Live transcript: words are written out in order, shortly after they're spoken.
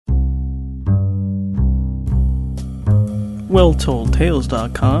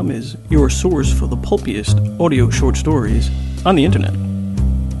WellToldTales.com is your source for the pulpiest audio short stories on the internet.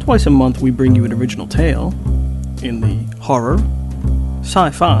 Twice a month we bring you an original tale in the horror,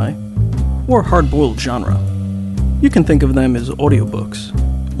 sci-fi, or hard-boiled genre. You can think of them as audiobooks,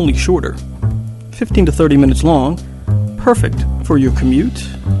 only shorter, 15 to 30 minutes long, perfect for your commute,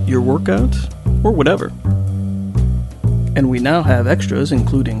 your workout, or whatever. And we now have extras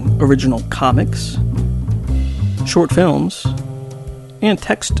including original comics, short films, and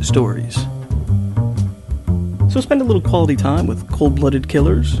text stories. So spend a little quality time with cold-blooded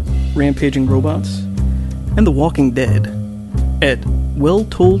killers, rampaging robots, and The Walking Dead at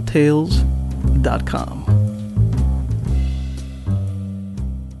WellToldTales.com.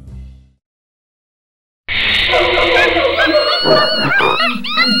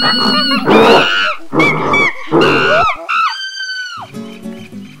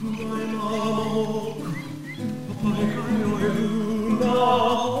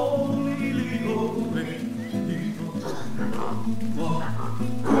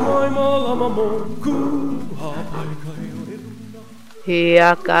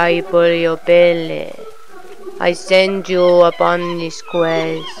 Hiakai Poliopele, I send you upon this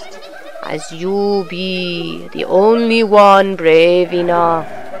quest, as you be the only one brave enough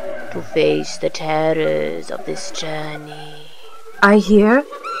to face the terrors of this journey. I hear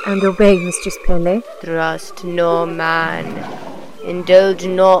and obey, Mistress Pele. Trust no man, indulge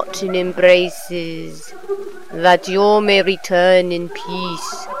not in embraces, that you may return in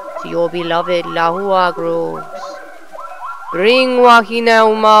peace to your beloved Lahua Groves. Bring Wahina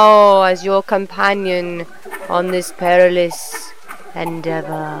Umao as your companion on this perilous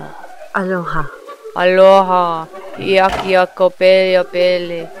endeavor. Aloha. Aloha,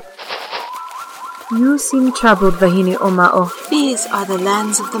 Iakiakopele. You seem troubled, Vahini Omao. These are the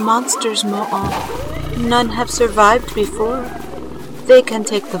lands of the monsters, Mo'o. None have survived before. They can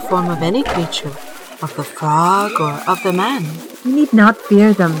take the form of any creature, of the frog or of the man. You need not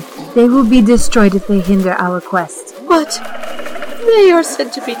fear them. They will be destroyed if they hinder our quest. But they are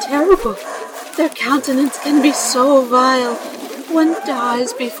said to be terrible. Their countenance can be so vile. One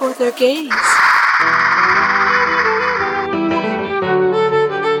dies before their gaze.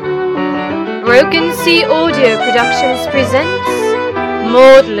 Broken Sea Audio Productions presents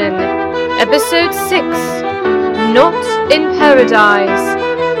Maudlin, Episode 6, Not in Paradise.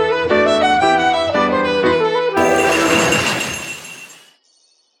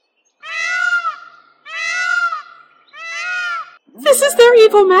 This is their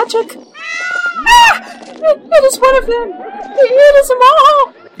evil magic. It is one of them. It is them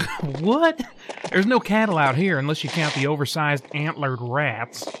all. What? There's no cattle out here unless you count the oversized antlered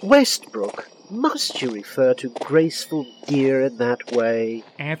rats. Westbrook, must you refer to graceful deer in that way?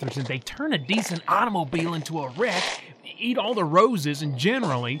 Atherton, they turn a decent automobile into a wreck, eat all the roses, and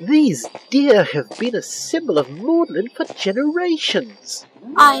generally... These deer have been a symbol of Maudlin for generations.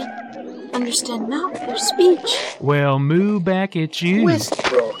 I understand now their speech. Well, moo back at you.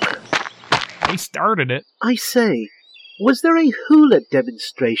 Westbrook. They started it. I say, was there a hula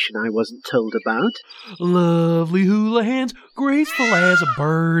demonstration I wasn't told about? Lovely hula hands, graceful as a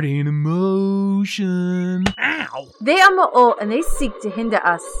bird in motion. Ow! They are Mo'o and they seek to hinder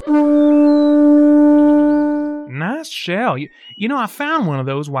us. Nice shell. You know, I found one of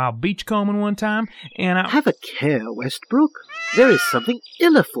those while beachcombing one time, and I... Have a care, Westbrook. There is something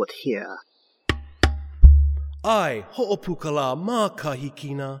ill afoot here. Ai, ho'opukala mā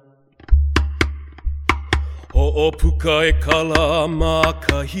kahikina. Ho'opuka e kala mā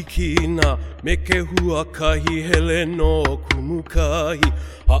kahikina. Me ke hua kahi hele no kumukahi.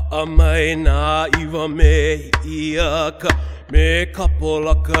 Ha'amai nā iwa me iaka. Me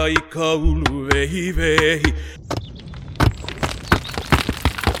kapolaka I ka ulu vehi vehi.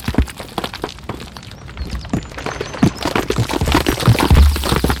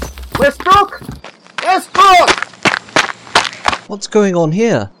 Westbrook! Westbrook! What's going on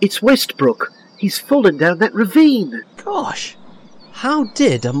here? It's Westbrook. He's fallen down that ravine. Gosh, how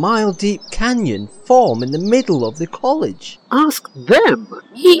did a mile-deep canyon form in the middle of the college? Ask them.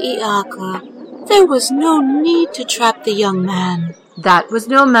 Hi'iaka, there was no need to trap the young man. That was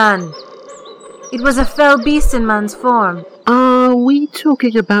no man. It was a fell beast in man's form. Are we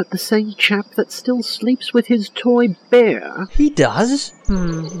talking about the same chap that still sleeps with his toy bear? He does?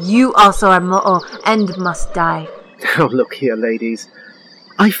 You also are Mo'o and must die. Now look here, ladies.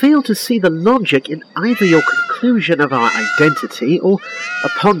 I fail to see the logic in either your conclusion of our identity or,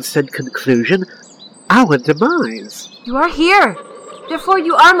 upon said conclusion, our demise. You are here. Therefore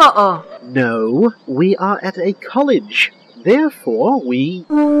you are Mo'o. No, we are at a college. Therefore we...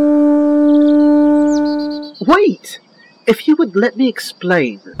 Wait! If you would let me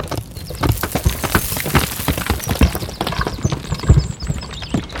explain.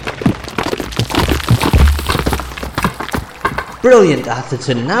 Brilliant,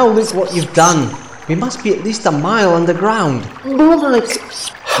 Atherton. Now look what you've done. We must be at least a mile underground. More like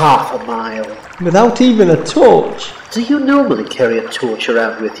half a mile. Without even a torch. Do you normally carry a torch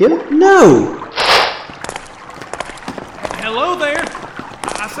around with you? No! Hello there.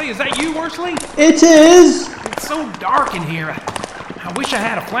 I say, is that you, Worsley? It is! It's so dark in here. I wish I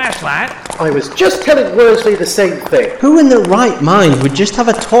had a flashlight. I was just telling Worsley the same thing. Who in their right mind would just have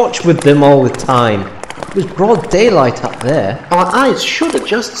a torch with them all the time? It was broad daylight up there. Our eyes should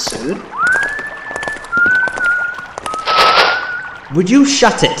adjust soon. Would you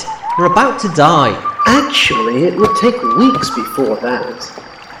shut it? We're about to die. Actually, it would take weeks before that.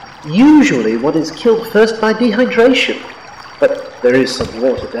 Usually one is killed first by dehydration. But there is some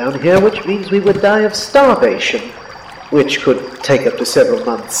water down here, which means we would die of starvation, which could take up to several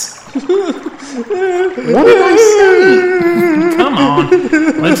months. What did I say? Come on,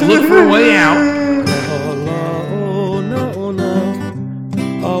 let's look for a way out.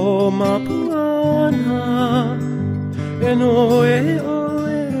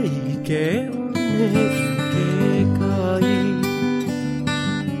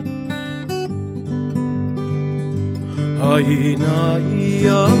 Haina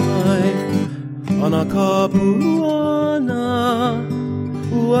ia mai, ana ka puana,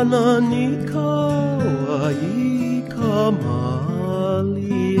 uana ni kaua I ka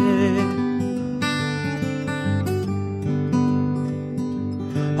malie.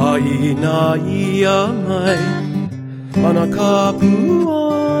 Haina ia mai, ana ka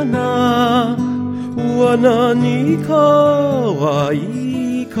puana, uana ni kaua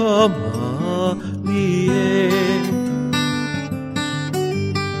I ka malie.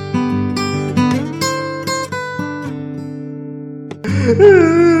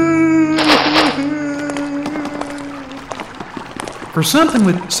 For something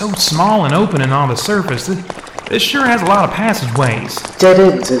with so small and open and on the surface, this sure has a lot of passageways. Dead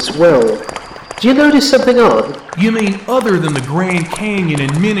ends as well. Do you notice something odd? You mean other than the Grand Canyon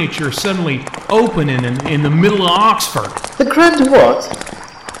in miniature suddenly opening in the middle of Oxford? The Grand what?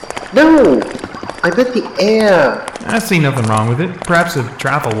 No, I meant the air. I see nothing wrong with it. Perhaps a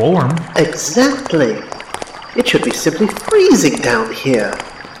trifle warm. Exactly. It should be simply freezing down here.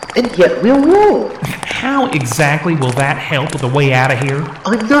 And yet we're warm. How exactly will that help with the way out of here?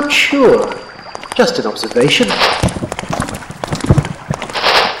 I'm not sure. Just an observation.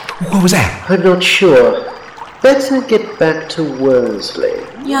 What was that? I'm not sure. Better get back to Worsley.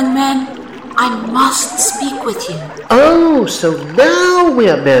 Young man, I must speak with you. Oh, so now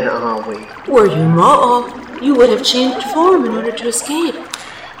we're men, are we? Were you Mo'o, you would have changed form in order to escape.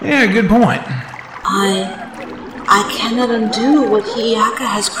 Yeah, good point. I cannot undo what Hi'iaka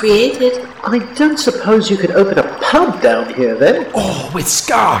has created. I don't suppose you could open a pub down here, then? Oh, with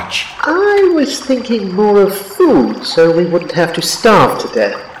scotch! I was thinking more of food, so we wouldn't have to starve to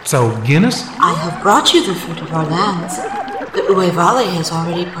death. So, Guinness? I have brought you the fruit of our lands. The Uevale has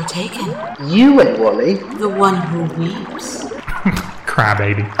already partaken. You and Wally? The one who weeps.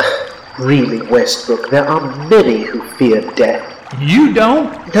 Crybaby. Really, Westbrook, there are many who fear death. You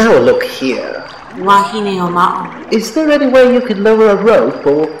don't? Now look here. Wahine Oma'o. Is there any way you can lower a rope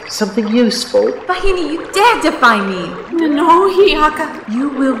or something useful? Bahini, you dare defy me! No, Hi'iaka. You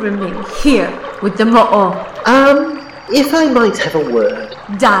will remain here with the Mo'o. If I might have a word.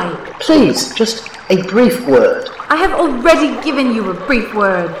 Die. Please, just a brief word. I have already given you a brief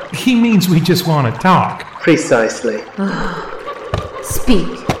word. He means we just want to talk. Precisely. Speak.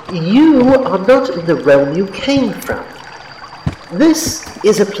 You are not in the realm you came from. This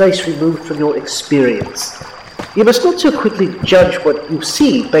is a place removed from your experience. You must not so quickly judge what you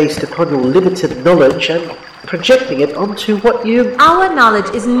see based upon your limited knowledge and projecting it onto what you... Our knowledge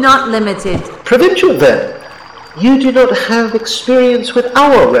is not limited. Provincial, then. You do not have experience with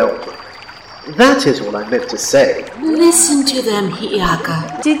our realm. That is all I meant to say. Listen to them,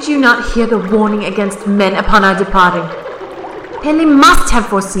 Hi'iaka. Did you not hear the warning against men upon our departing? Pele must have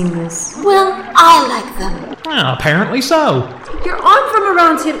foreseen this. Well, I like them. Well, apparently so. Take your arm from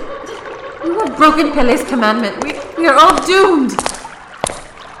around him. You have broken Pele's commandment. We are all doomed.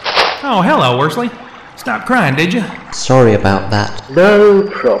 Oh, hello, Worsley. Stop crying, did you? Sorry about that. No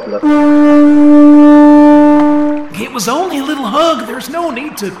problem. It was only a little hug. There's no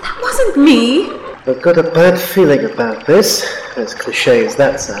need to... That wasn't me. I've got a bad feeling about this, as cliché as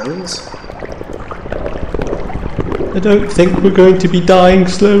that sounds. I don't think we're going to be dying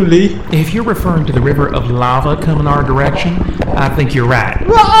slowly. If you're referring to the river of lava coming our direction, I think you're right.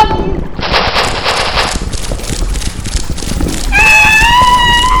 Run!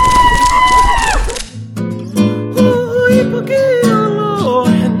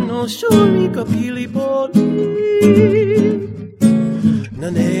 shuri ka pili poli na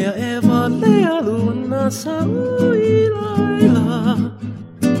nea eva lea luna sa uilaila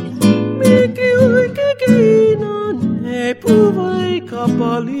miki ui kikina ne puvai ka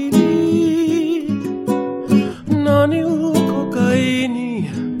palini nani uko kaini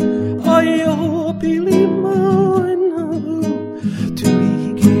ai aho pili maena tui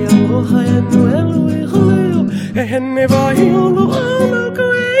ke aloha e nuelu e haleo e hene vai olo ala ka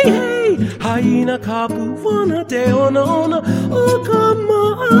hei haina ka puwana te ona ona o ka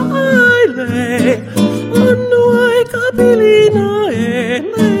maaile anu ai ka pilina e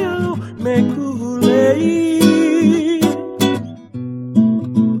leo me kuhulei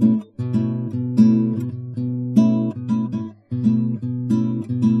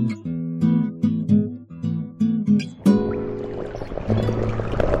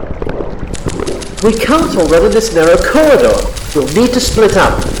We can't all run in this narrow corridor. We'll need to split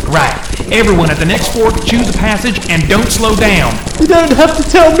up. Right. Everyone at the next fork choose a passage and don't slow down. You don't have to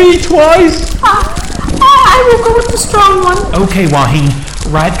tell me twice. I will go with the strong one. Okay, Wahine.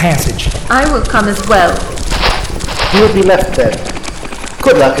 Right passage. I will come as well. You'll be left then.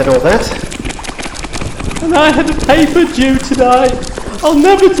 Good luck and all that. And I had a paper due tonight. I'll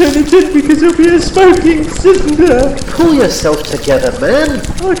never turn it in because it'll be a smoking cinder. Pull yourself together, man.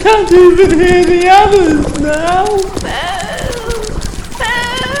 I can't even hear the others now.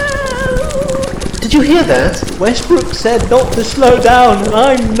 Did you hear that? Westbrook said not to slow down, and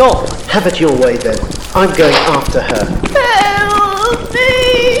I'm not. Have it your way then. I'm going after her. Help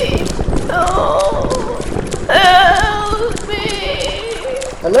me! Oh, help me!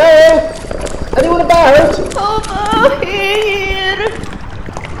 Hello? Anyone about? Over here!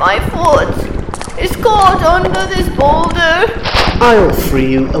 My foot is caught under this boulder. I'll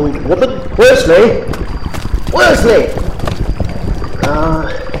free you, old woman. Worsley! Worsley!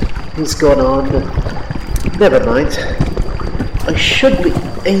 He's gone on. Never mind. I should be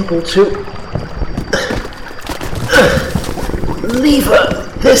able to lever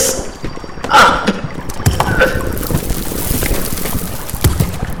this up.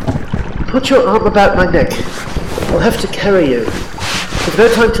 Put your arm about my neck. I'll have to carry you. We've no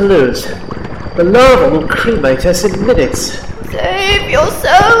time to lose. The lava will cremate us in minutes. Save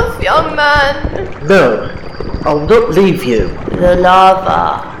yourself, young man. No, I'll not leave you. The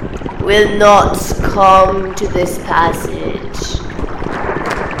lava will not succumb to this passage.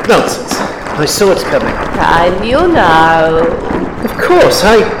 Nonsense. I saw it coming. Can you now? Of course,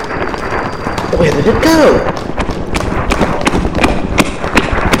 Where did it go?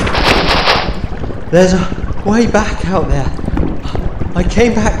 There's a way back out there. I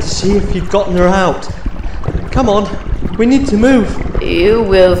came back to see if you'd gotten her out. Come on, we need to move. You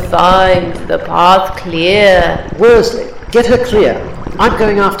will find the path clear. Worsley, get her clear. I'm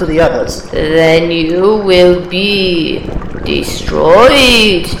going after the others. Then you will be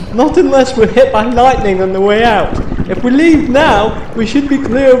destroyed. Not unless we're hit by lightning on the way out. If we leave now, we should be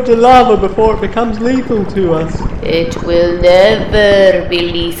clear of the lava before it becomes lethal to us. It will never be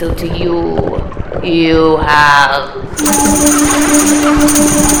lethal to you. You have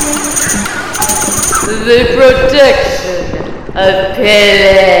the protection of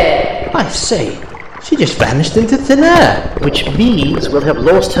Pele. I say, she just vanished into thin air. Which means we'll have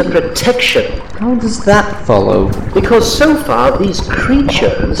lost her protection. How does that follow? Because so far these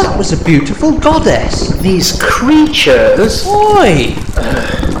creatures... That was a beautiful goddess. These creatures... Oi!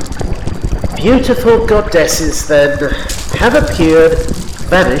 Beautiful goddesses then have appeared,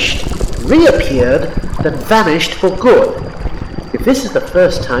 vanished, reappeared, then vanished for good. If this is the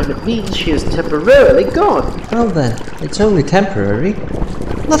first time, it means she is temporarily gone. Well then, it's only temporary.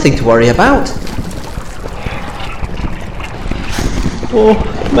 Nothing to worry about. Or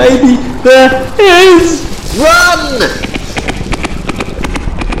maybe there is! Run!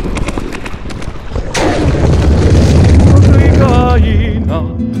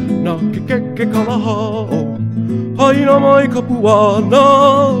 Na keke kalahao haina mai ka puana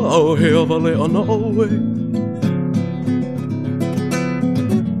au hea wale ana oe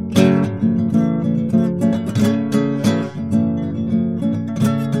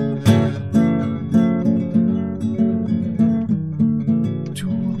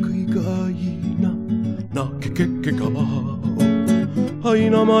Tuakai ka ina na keke kalahao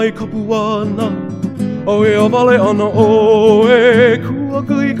haina mai ka puana au hea wale ana oe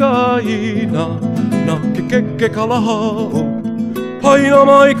Kuakui ka ina na keke kalahao haina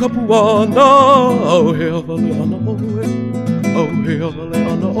mai ka puana au hea wale ana oe au hea wale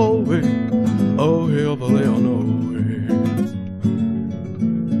ana oe au hea wale ana oe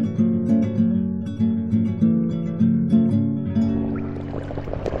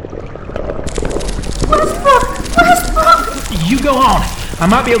You go on. I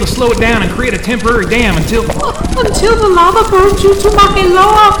might be able to slow it down and create a temporary dam until Until the lava burns you to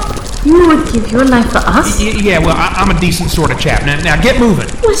Makeloa. You would give your life for us? Yeah, well, I'm a decent sort of chap. Now get moving.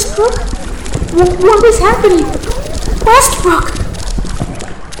 Westbrook? What is happening? Westbrook!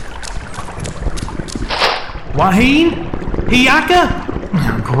 Wahine? Hiyaka?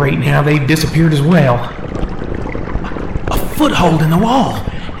 Oh, great, now they've disappeared as well. A foothold in the wall.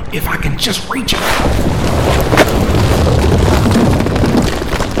 If I can just reach it.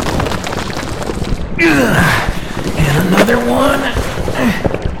 And another one.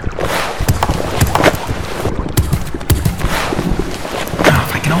 Oh,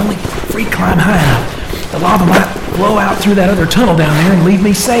 if I can only free climb high enough, the lava might blow out through that other tunnel down there and leave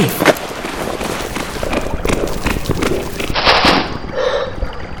me safe.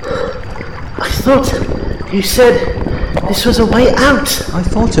 I thought you said this was a way out. I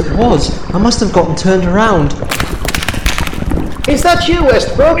thought it was. I must have gotten turned around. Is that you,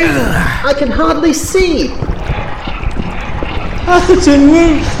 Westbrook? I can hardly see. Atherton,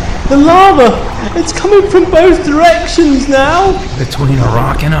 wait! The lava! It's coming from both directions now! Between a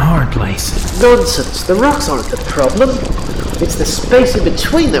rock and a hard place. Nonsense. The rocks aren't the problem. It's the space in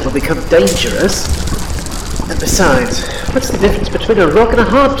between that will become dangerous. And besides, what's the difference between a rock and a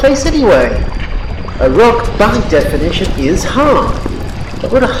hard place anyway? A rock, by definition, is hard.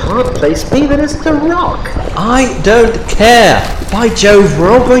 What would a hard place be that isn't a rock? I don't care! By Jove,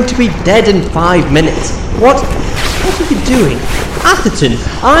 we're all going to be dead in 5 minutes. What are you doing? Atherton,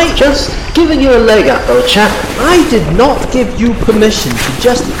 Just giving you a leg up, old chap. I did not give you permission to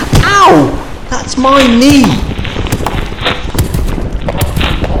just... Ow! That's my knee!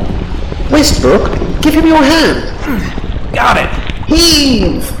 Westbrook, give him your hand. Got it!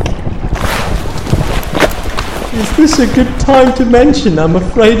 Heave! Is this a good time to mention I'm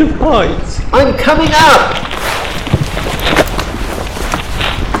afraid of heights? I'm coming up!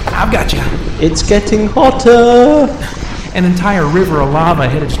 I've got you. It's getting hotter! An entire river of lava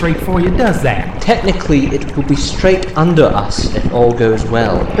headed straight for you does that. Technically, it will be straight under us if all goes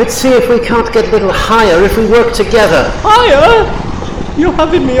well. Let's see if we can't get a little higher if we work together. Higher? You're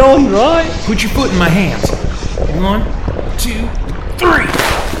having me on, right? Put your foot in my hands. 1, 2, 3.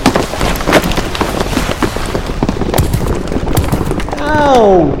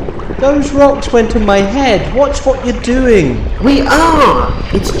 Ow! Those rocks went in my head. Watch what you're doing. We are!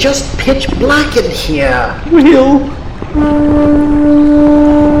 It's just pitch black in here. Will?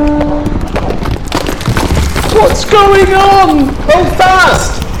 What's going on? Hold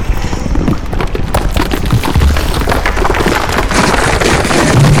fast!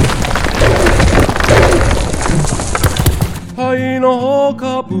 Haina ho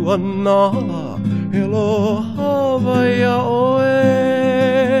kapuana, hello havaya oe.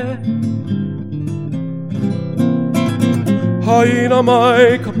 Haina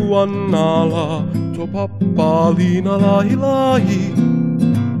mai kapuana la, to papalina lahi lahi.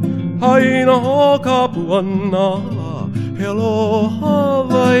 Haina ho kapuana, hello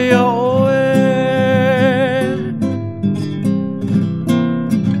havaya oe.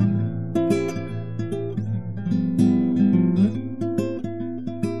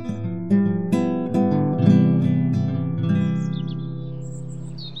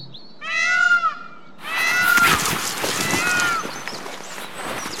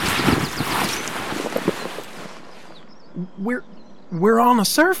 We're on the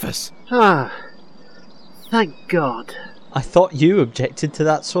surface. Ah, thank God. I thought you objected to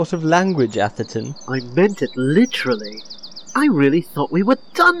that sort of language, Atherton. I meant it literally. I really thought we were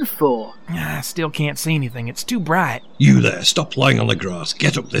done for. I still can't see anything. It's too bright. You there, stop lying on the grass.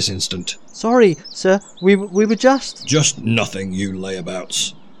 Get up this instant. Sorry, sir. We were just... Just nothing, you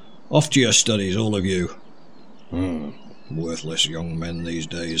layabouts. Off to your studies, all of you. Worthless young men these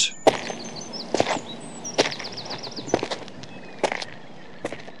days.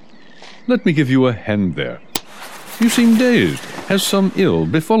 Let me give you a hand there. You seem dazed. Has some ill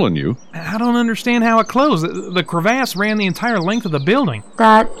befallen you? I don't understand how it closed. The crevasse ran the entire length of the building.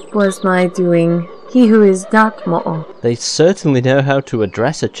 That was my doing. He who is not Mo'o. They certainly know how to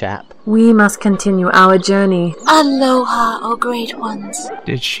address a chap. We must continue our journey. Aloha, O great ones.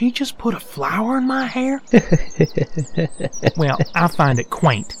 Did she just put a flower in my hair? Well, I find it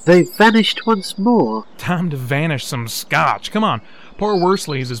quaint. They vanished once more. Time to vanish some scotch. Come on. Poor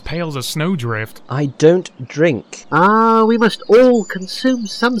Worsley's as pale as a snowdrift. I don't drink. Ah, we must all consume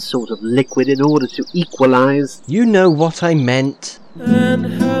some sort of liquid in order to equalize. You know what I meant. And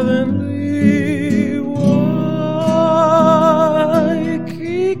heavenly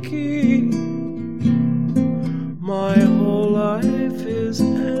Waikiki, my whole life is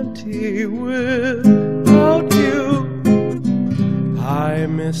empty without you. I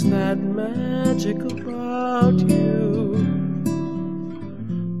miss that magic about you.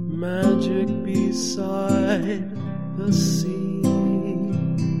 Magic beside the sea.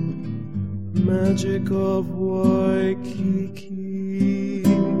 Magic of Waikiki.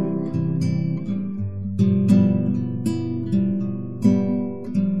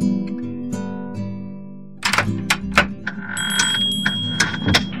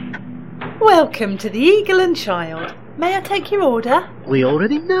 Welcome to the Eagle and Child. May I take your order? We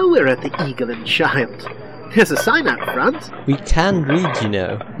already know we're at the Eagle and Child. There's a sign out front. We can read, you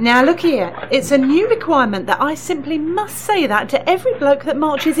know. Now look here, it's a new requirement that I simply must say that to every bloke that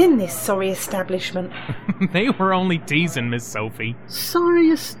marches in this sorry establishment. They were only teasing, Miss Sophie. Sorry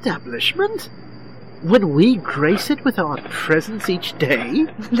establishment? When we grace it with our presence each day?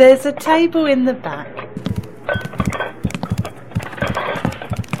 There's a table in the back.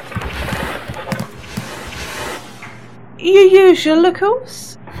 Your usual, of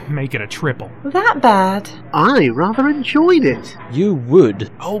course? Make it a triple. That bad? I rather enjoyed it. You would.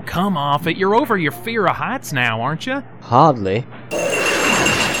 Oh, come off it. You're over your fear of heights now, aren't you? Hardly.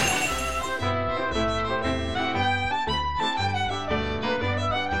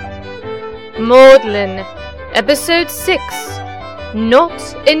 Maudlin, Episode 6, Not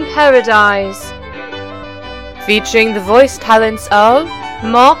in Paradise. Featuring the voice talents of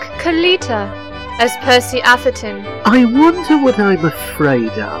Mark Kalita as Percy Atherton. I wonder what I'm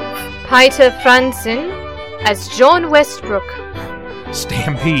afraid of. Peter Franson as John Westbrook.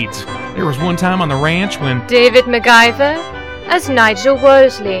 Stampedes. There was one time on the ranch when... David MacGyver as Nigel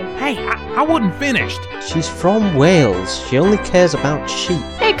Worsley. Hey, I wasn't finished. She's from Wales. She only cares about sheep.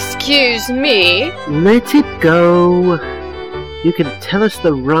 Excuse me? Let it go. You can tell us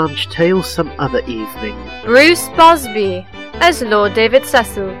the ranch tale some other evening. Bruce Busby as Lord David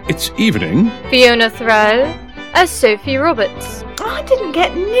Cecil. It's evening. Fiona Thrall as Sophie Roberts. I didn't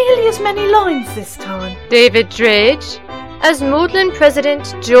get nearly as many lines this time. David Drage as Maudlin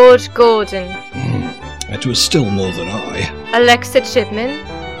President George Gordon. That was still more than I. Alexa Chipman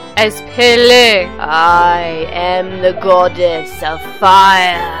as Pele. I am the goddess of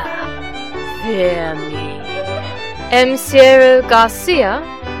fire. Fear me. M. Cierro Garcia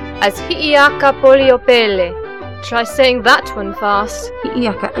as Hi'iaka Poliopele. Try saying that one fast.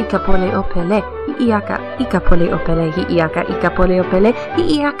 Hi'iaka Ikapoleopele. Hi'iaka Ikapoleopele. Hi'iaka Ikapoleopele.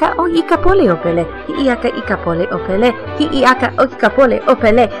 Hi'iaka o Ikapoleopele. Hi'iaka Ikapoleopele. Hi'iaka o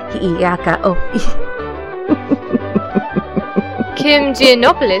Ikapoleopele. Hi'iaka o... Kim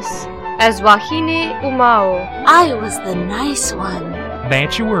Giannopoulos as Wahine Umao. I was the nice one.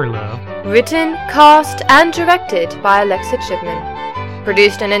 That you were, love. Written, cast, and directed by Alexa Chipman.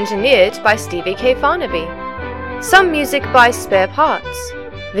 Produced and engineered by Stevie K. Farnaby. Some music by Spare Parts.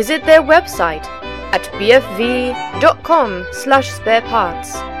 Visit their website at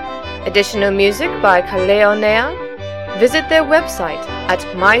bfv.com/spareparts. Additional music by Kaleonea. Visit their website at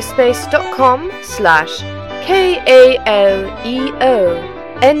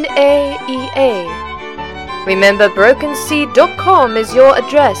myspace.com/KALEONAEA. Remember, BrokenSeed.com is your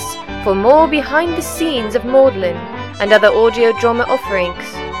address for more behind the scenes of Maudlin and other audio drama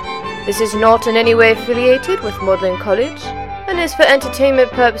offerings. This is not in any way affiliated with Maudlin College and is for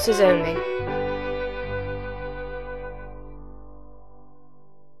entertainment purposes only.